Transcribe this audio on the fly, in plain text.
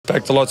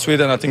respect a lot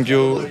Sweden. I think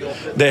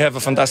they have a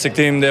fantastic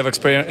team. They have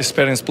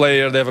experienced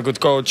player. They have a good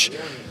coach.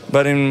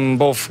 But in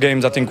both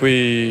games, I think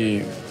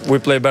we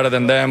play better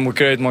than them. We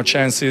create more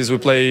chances. We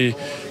play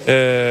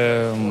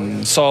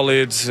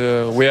solid.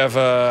 We have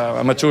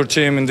a mature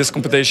team in these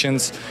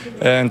competitions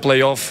and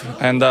playoff.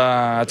 And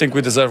I think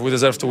we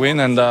deserve to win.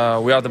 And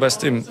we are the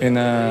best team in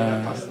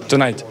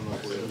tonight.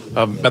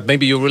 But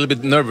maybe you're a little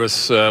bit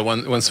nervous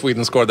when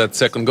Sweden scored that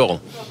second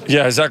goal.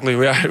 Yeah, exactly.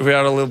 We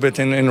are a little bit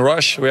in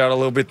rush. We are a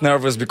little bit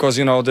nervous because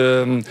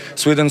the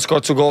Sweden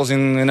scored 2 goals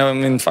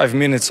in 5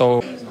 minutes,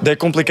 so they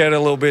complicated a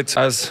little bit.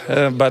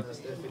 But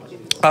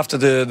after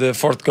the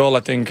 4th goal, I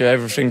think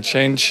everything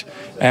changed,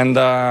 and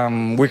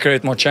we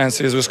create more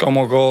chances, we score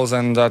more goals,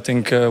 and I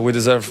think we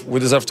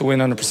deserve to win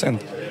 100%.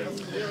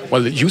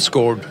 Well, you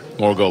scored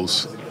more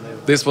goals.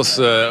 This was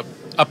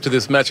up to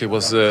this match. It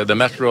was the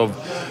matter of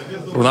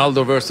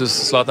Ronaldo versus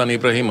Zlatan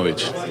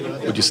Ibrahimovic.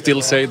 Would you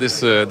still say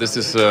this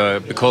is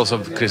because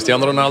of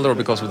Cristiano Ronaldo or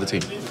because of the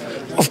team?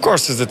 Of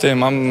course, it's the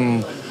team.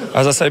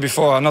 As I said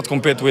before, I'm not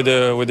compete with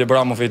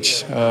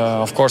Ibrahimovic.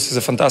 Of course, he's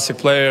a fantastic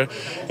player.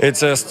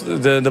 It's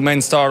the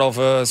main star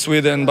of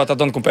Sweden, but I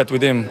don't compete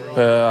with him.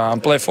 I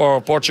play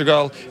for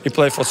Portugal. He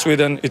plays for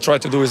Sweden. He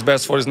tried to do his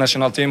best for his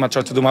national team. I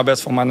try to do my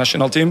best for my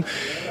national team.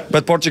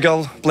 But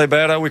Portugal play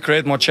better. We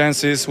create more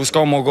chances. We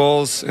score more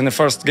goals in the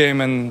first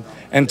game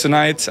and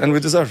tonight, and we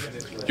deserve.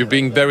 You're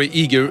being very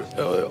eager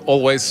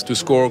always to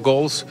score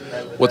goals.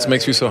 What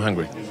makes you so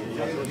hungry?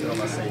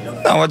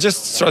 No, I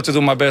just try to do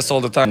my best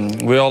all the time.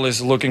 We're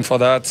always looking for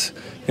that.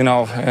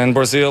 In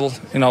Brazil,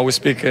 we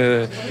speak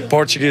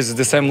Portuguese,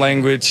 the same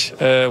language.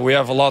 We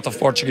have a lot of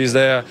Portuguese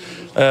there,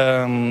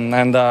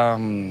 and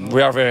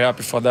we are very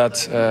happy for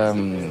that.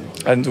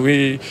 And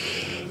we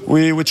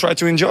try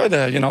to enjoy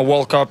the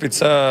World Cup. It's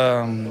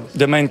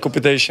the main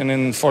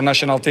competition for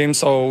national team,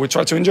 so we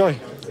try to enjoy.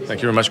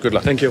 Thank you very much. Good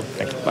luck. Thank you.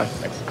 Thank you. Bye.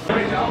 Thanks.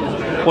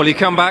 Well, you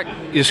come back,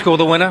 you score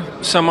the winner.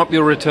 Sum up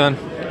your return.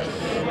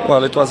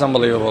 Well, it was an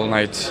unbelievable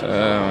night.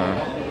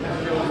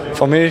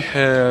 For me,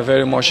 a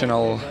very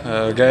emotional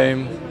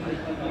game.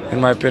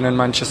 In my opinion,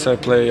 Manchester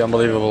play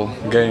unbelievable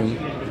game.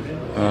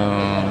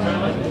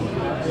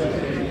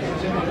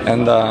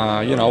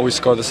 We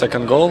scored the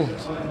second goal.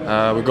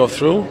 We go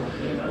through.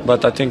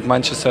 But I think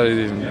Manchester,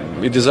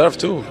 we deserve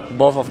to.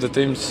 Both of the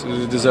teams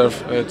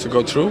deserve to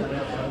go through.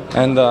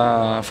 And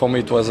for me,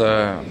 it was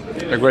a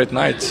great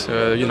night,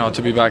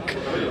 to be back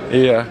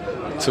here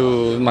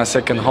to my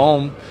second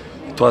home.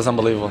 It was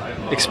unbelievable.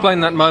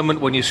 Explain that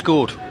moment when you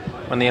scored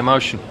and the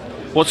emotion.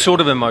 What sort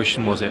of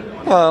emotion was it?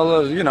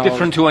 Well,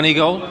 different to any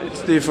goal?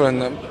 It's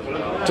different.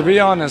 To be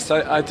honest,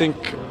 I think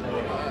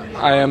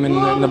I am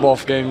in the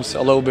both games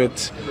a little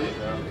bit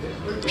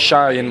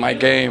shy in my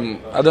game.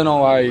 I don't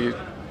know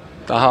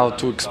how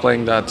to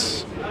explain that.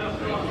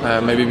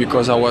 Maybe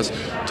because I was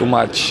too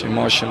much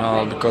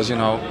emotional, because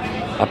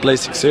I played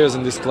 6 years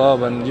in this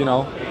club, and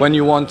when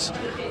you want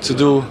to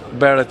do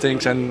better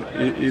things and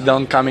you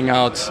don't coming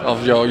out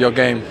of your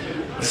game,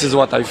 this is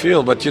what I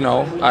feel. But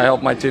I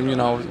help my team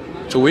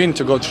to win,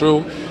 to go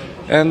through,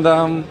 and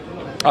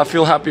I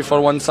feel happy for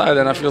one side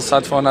and I feel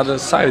sad for another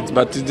side.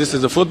 But this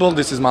is the football,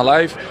 this is my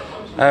life.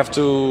 I have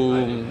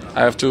to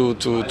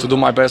do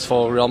my best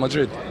for Real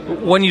Madrid.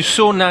 When you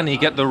saw Nani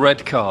get the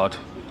red card,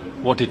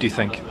 what did you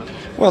think?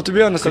 Well, to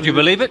be honest, could you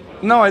believe it?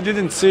 No, I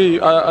didn't see.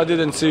 I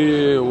didn't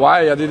see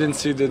why. I didn't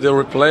see the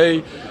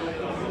replay.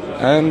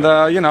 And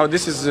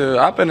this is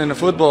happening in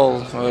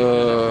football.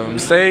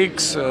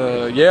 Mistakes,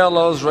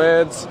 yellows,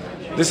 reds.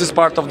 This is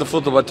part of the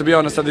football. But to be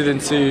honest, I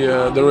didn't see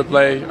the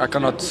replay. I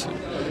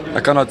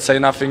cannot say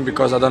nothing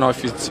because I don't know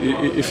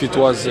if it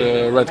was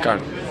a red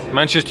card.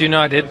 Manchester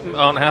United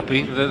aren't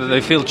happy.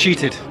 They feel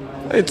cheated.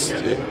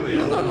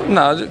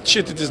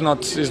 Cheated is not.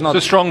 It's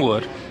a strong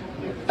word.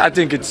 I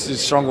think it's a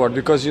strong word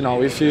because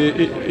if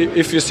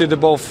you see the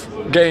both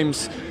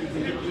games,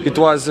 it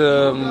was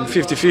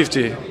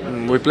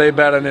 50-50. We play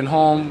better than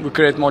home. We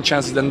create more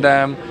chances than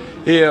them.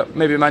 Here,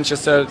 maybe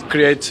Manchester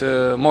create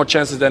more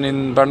chances than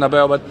in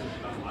Bernabeu. But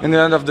in the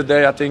end of the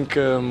day, I think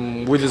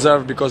we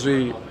deserve, because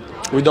we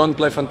don't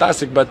play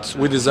fantastic, but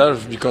we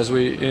deserve because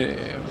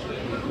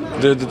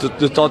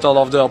the total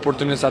of the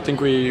opportunities, I think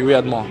we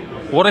had more.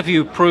 What have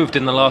you proved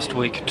in the last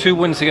week? 2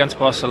 wins against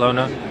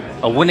Barcelona,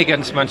 a win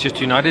against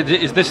Manchester United.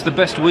 Is this the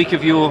best week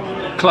of your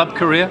club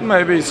career?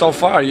 Maybe so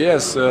far,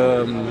 yes.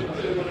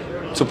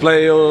 To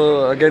play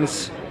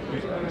against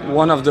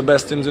one of the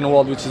best teams in the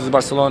world, which is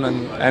Barcelona,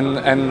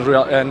 and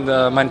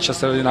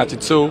Manchester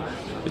United too,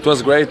 it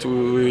was great.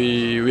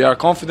 We are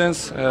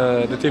confident.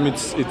 The team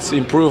it's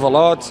improved a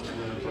lot,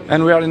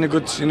 and we are in a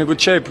good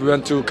shape. We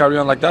want to carry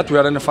on like that. We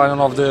are in the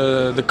final of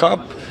the cup.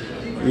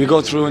 We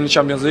go through in the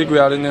Champions League. We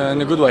are in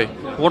a good way.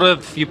 What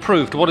have you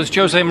proved? What has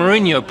Jose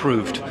Mourinho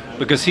proved?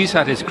 Because he's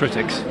had his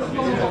critics.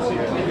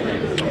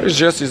 It's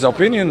just his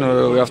opinion.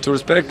 We have to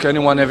respect.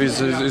 Anyone have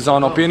his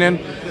own opinion.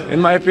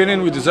 In my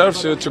opinion, we deserve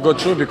to go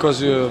through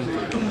because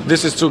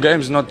this is 2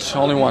 games, not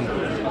only 1.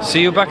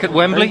 See you back at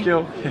Wembley. Thank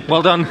you.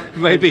 Well done,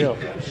 maybe.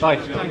 Bye.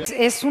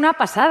 Es una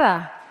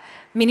pasada.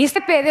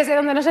 Ministre, desde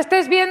donde nos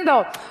estés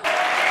viendo.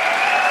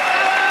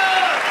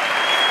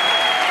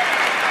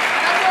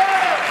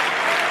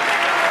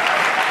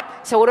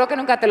 seguro que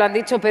nunca te lo han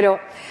dicho, pero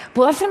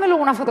 ¿puedo hacerme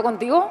luego una foto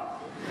contigo?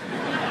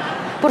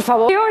 Por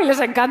favor. Y les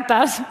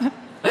encantas.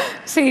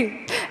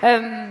 Sí.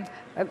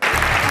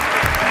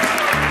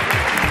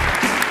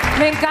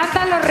 Me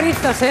encantan los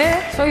rizos, ¿eh?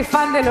 Soy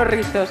fan de los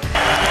rizos.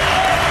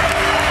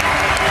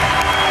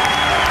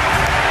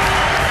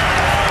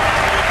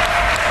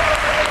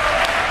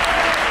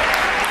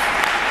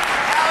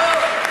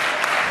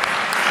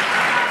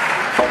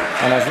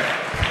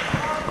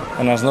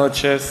 Buenas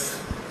noches.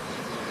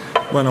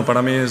 Bueno,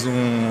 para mí es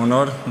un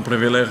honor, un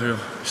privilegio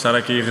estar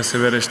aquí y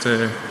recibir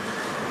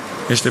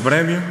este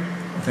premio.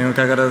 Tengo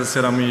que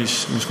agradecer a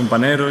mis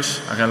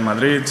compañeros, a Real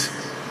Madrid,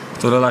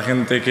 toda la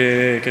gente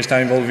que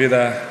está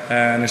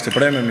envolvida en este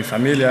premio, mi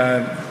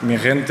familia, mi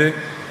gente.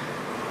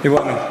 Y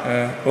bueno,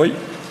 hoy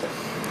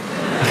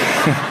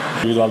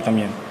individual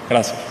también.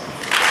 Gracias.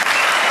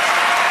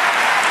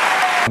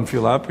 I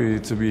feel happy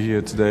to be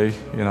here today,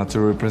 to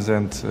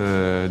represent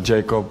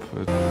Jacob.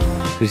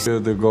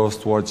 The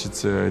Ghost Watch,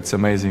 it's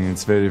amazing.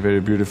 It's very, very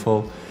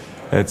beautiful.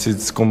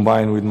 It's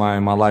combined with my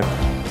life.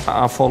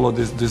 I follow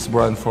this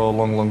brand for a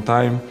long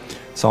time,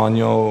 so I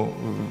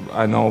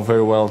know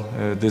very well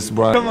this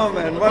brand. Come on,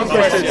 man. One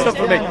question. Stop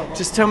for me.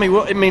 Just tell me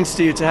what it means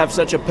to you to have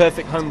such a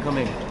perfect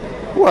homecoming.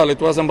 Well, it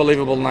was an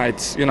unbelievable night.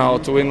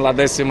 To win La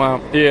Décima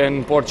here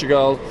in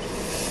Portugal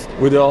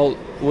with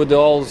the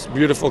whole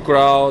beautiful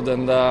crowd,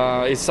 and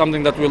it's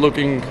something that we're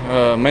looking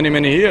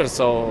many years.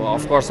 So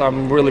of course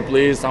I'm really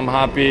pleased. I'm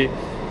happy.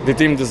 The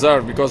team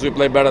deserved because we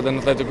played better than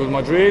Atletico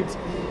Madrid,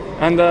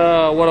 and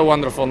what a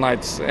wonderful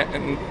night. This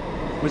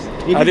is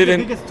the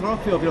biggest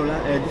trophy of your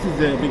this is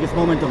the biggest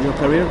moment of your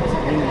career.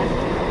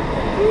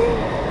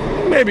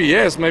 Maybe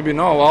yes, maybe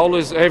no.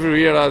 Every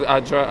year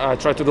I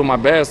try to do my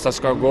best. I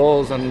score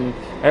goals and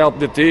help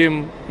the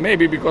team.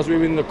 Maybe because we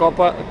win the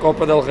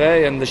Copa del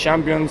Rey and the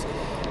Champions.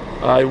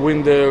 I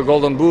win the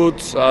Golden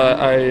Boot.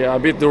 I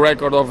beat the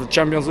record of the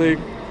Champions League.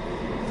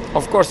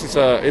 Of course,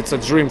 it's a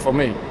dream for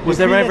me. Was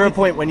there ever a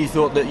point when you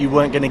thought that you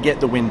weren't going to get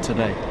the win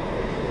today?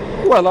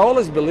 Well, I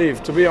always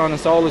believe. To be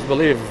honest, I always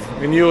believe.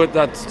 We knew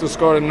that to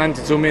score in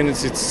 92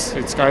 minutes,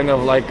 it's kind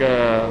of like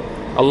a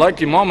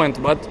lucky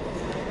moment. But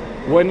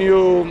when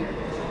you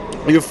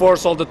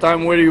force all the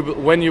time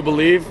when you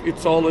believe,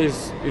 it's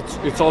always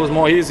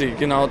more easy,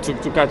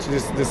 to catch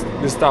this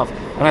stuff.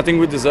 And I think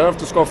we deserve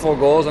to score 4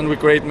 goals, and we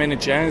create many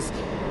chances.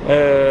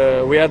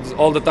 We had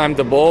all the time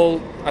the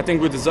ball. I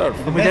think we deserve.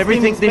 With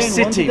everything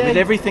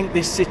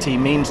this city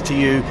means to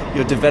you,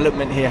 your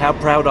development here, how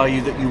proud are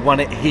you that you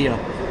won it here?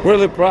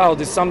 Really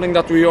proud. It's something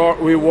that we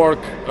work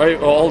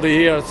all the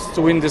years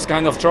to win this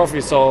kind of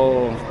trophy.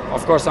 So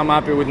of course I'm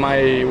happy with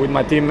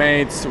my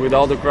teammates, with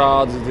all the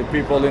crowds, the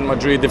people in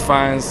Madrid, the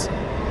fans.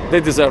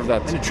 They deserve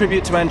that. And a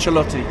tribute to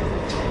Ancelotti.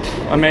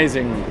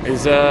 Amazing.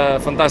 He's a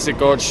fantastic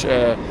coach.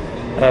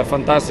 A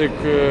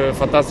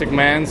fantastic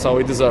man, so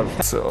he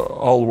deserves.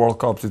 All World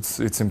Cups,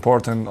 it's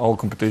important. All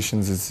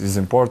competitions is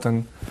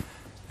important,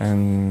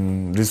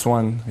 and this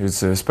one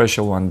is a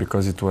special one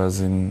because it was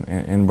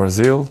in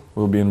Brazil.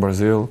 Will be in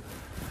Brazil.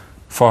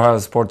 For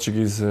us,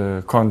 Portuguese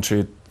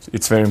country,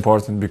 it's very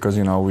important because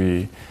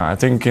I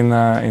think in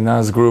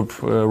us group,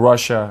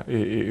 Russia,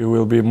 it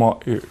will be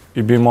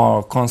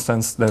more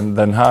constant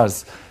than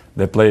us.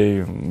 They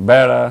play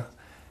better,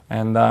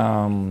 and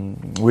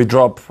we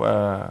drop.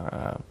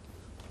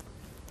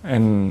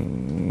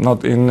 And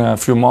not in a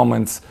few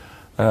moments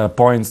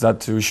points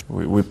that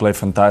we play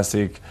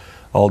fantastic,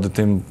 all the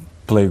team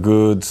play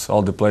good,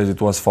 all the players, it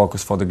was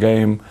focused for the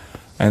game,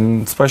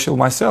 and especially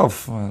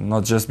myself,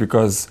 not just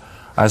because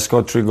I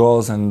scored 3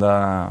 goals,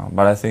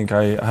 but I think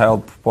I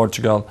helped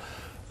Portugal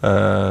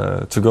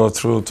to go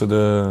through to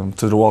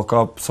the World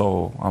Cup,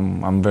 so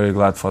I'm very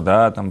glad for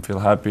that. I feel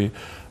happy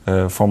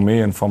for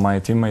me and for my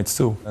teammates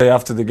too.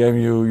 After the game,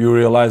 you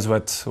realize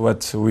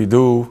what we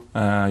do.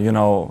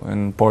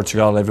 In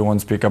Portugal, everyone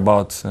speak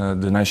about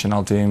the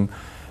national team,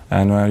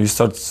 and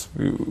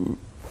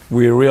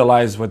we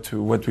realize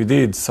what we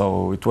did.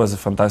 So it was a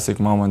fantastic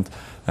moment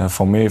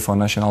for me, for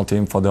national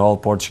team, for the whole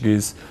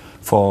Portuguese,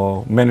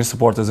 for many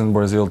supporters in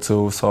Brazil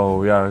too. So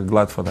we are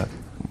glad for that.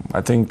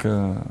 I think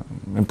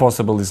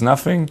impossible is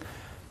nothing,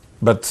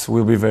 but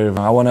we'll be very.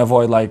 I want to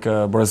avoid like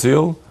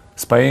Brazil,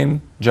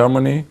 Spain,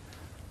 Germany.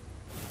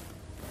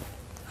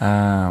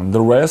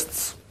 The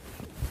rest,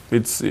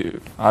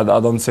 I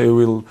don't say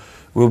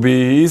will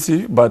be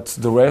easy, but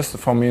the rest,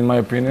 for me, in my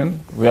opinion,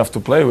 we have to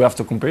play, we have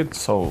to compete.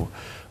 So,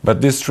 but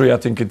these 3, I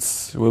think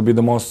will be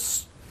the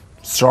most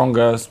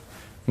strongest.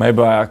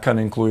 Maybe I can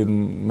include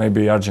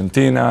maybe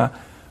Argentina,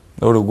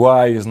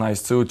 Uruguay is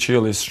nice too,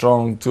 Chile is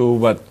strong too,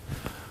 but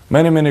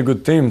many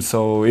good teams.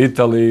 So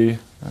Italy,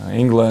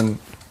 England,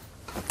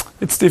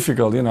 it's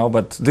difficult,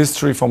 but these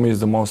 3 for me is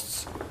the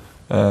most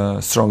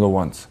stronger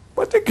ones.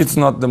 I think it's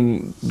not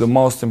the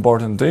most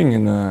important thing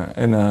in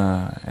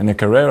a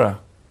career.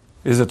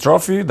 It's a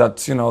trophy that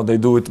they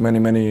do it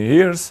many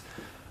years.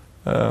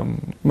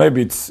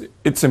 Maybe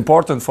it's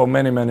important for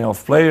many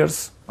of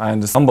players,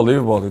 and it's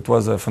unbelievable. It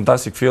was a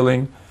fantastic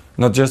feeling,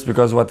 not just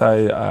because what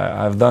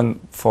I've done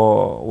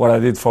for what I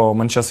did for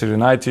Manchester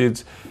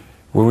United.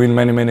 We win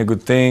many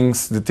good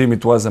things. The team,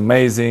 it was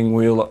amazing.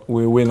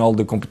 We win all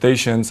the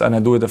competitions, and I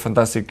do it a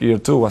fantastic year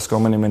too. I score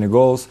many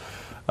goals.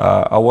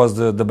 I was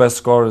the best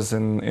scorers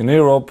in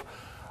Europe.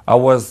 I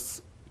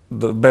was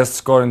the best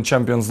scorer in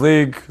Champions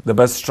League, the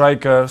best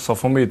striker. So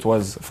for me, it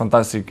was a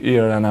fantastic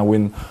year, and I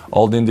win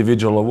all the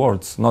individual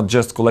awards, not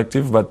just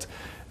collective, but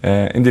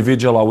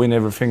individual. I win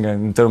everything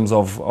in terms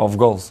of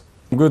goals.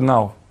 I'm good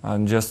now.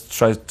 I'm just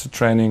try to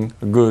training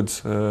good.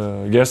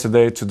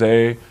 Yesterday,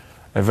 today.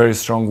 A very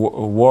strong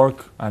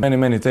work and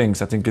many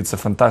things. I think it's a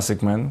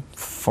fantastic man.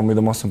 For me,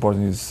 the most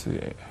important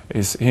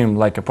is him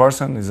like a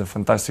person. He's a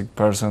fantastic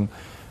person.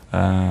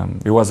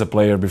 He was a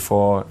player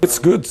before. It's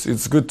good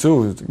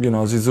too. You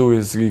know, Zizou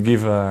he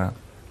give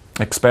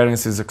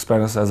experience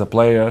as a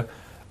player,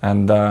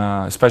 and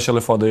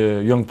especially for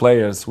the young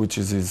players, which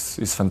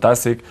is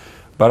fantastic.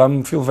 But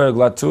I feel very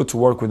glad too to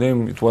work with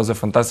him. It was a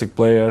fantastic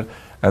player,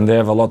 and they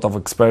have a lot of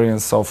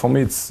experience. So for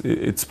me,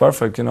 it's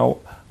perfect. You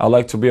know, I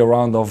like to be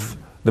around of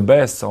the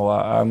best, so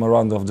I'm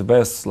around of the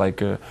best,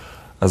 like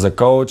as a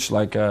coach,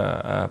 like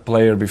a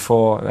player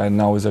before, and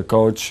now as a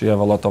coach, you have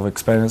a lot of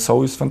experience,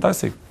 so it's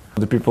fantastic.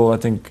 The people, I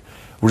think,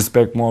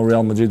 respect more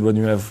Real Madrid when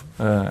you have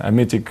a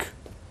mythic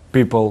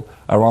people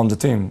around the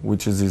team,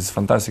 which is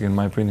fantastic in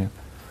my opinion.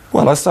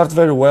 Well, I start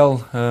very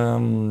well,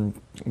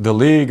 the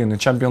league and the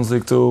Champions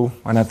League too,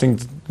 and I think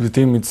the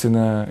team it's in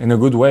a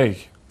good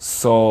way.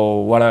 So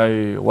what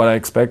I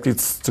expect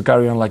is to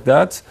carry on like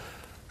that,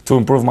 to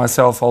improve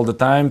myself all the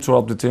time, to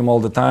help the team all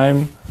the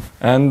time,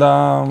 and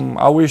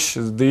I wish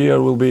the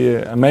year will be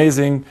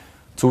amazing.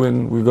 To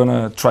win, we're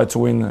gonna try to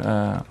win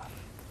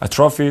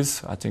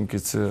trophies. I think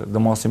it's the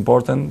most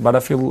important. But I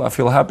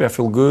feel happy. I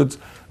feel good.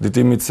 The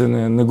team it's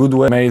in a good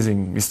way.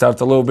 Amazing. We start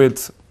a little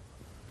bit.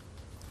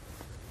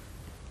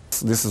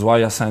 This is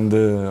why I signed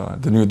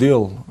the new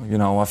deal. You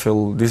know, I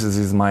feel this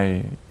is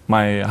my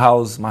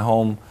house, my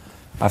home.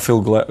 I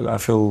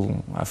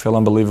feel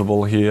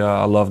unbelievable here.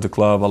 I love the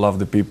club. I love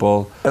the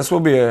people. This will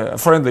be a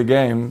friendly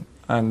game,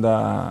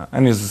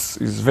 and he's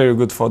very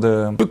good for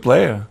the good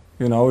player.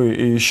 You know,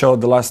 he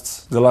showed the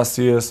last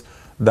years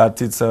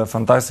that it's a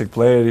fantastic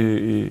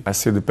player. I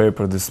see the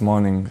paper this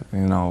morning.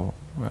 You know,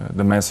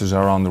 the message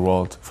around the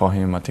world for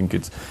him. I think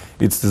it's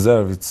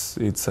deserved.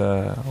 It's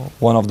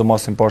one of the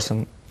most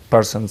important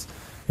persons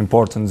in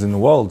the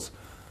world.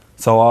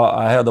 So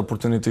I had the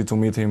opportunity to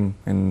meet him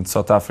in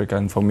South Africa,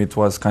 and for me it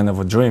was kind of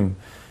a dream,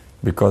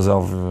 because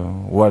of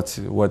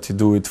what he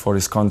do it for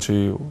his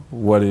country,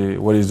 what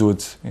he do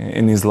it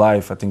in his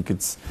life. I think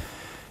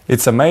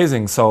it's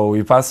amazing. So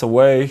he passed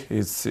away.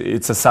 It's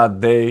a sad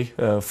day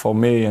for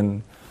me,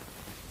 and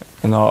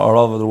you know, all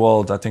over the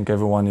world. I think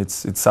everyone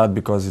it's sad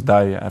because he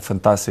died. A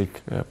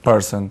fantastic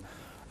person,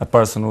 a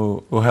person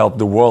who helped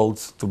the world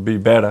to be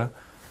better.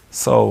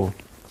 So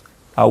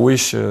I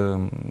wish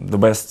the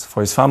best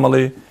for his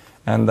family.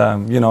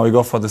 And you know, he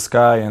go for the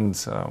sky, and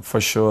for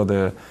sure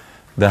the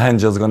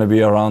angel's gonna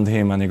be around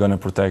him, and he's gonna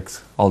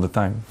protect all the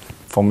time.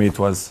 For me, it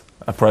was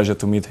a pleasure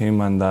to meet him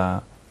and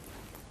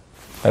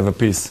have a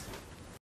peace.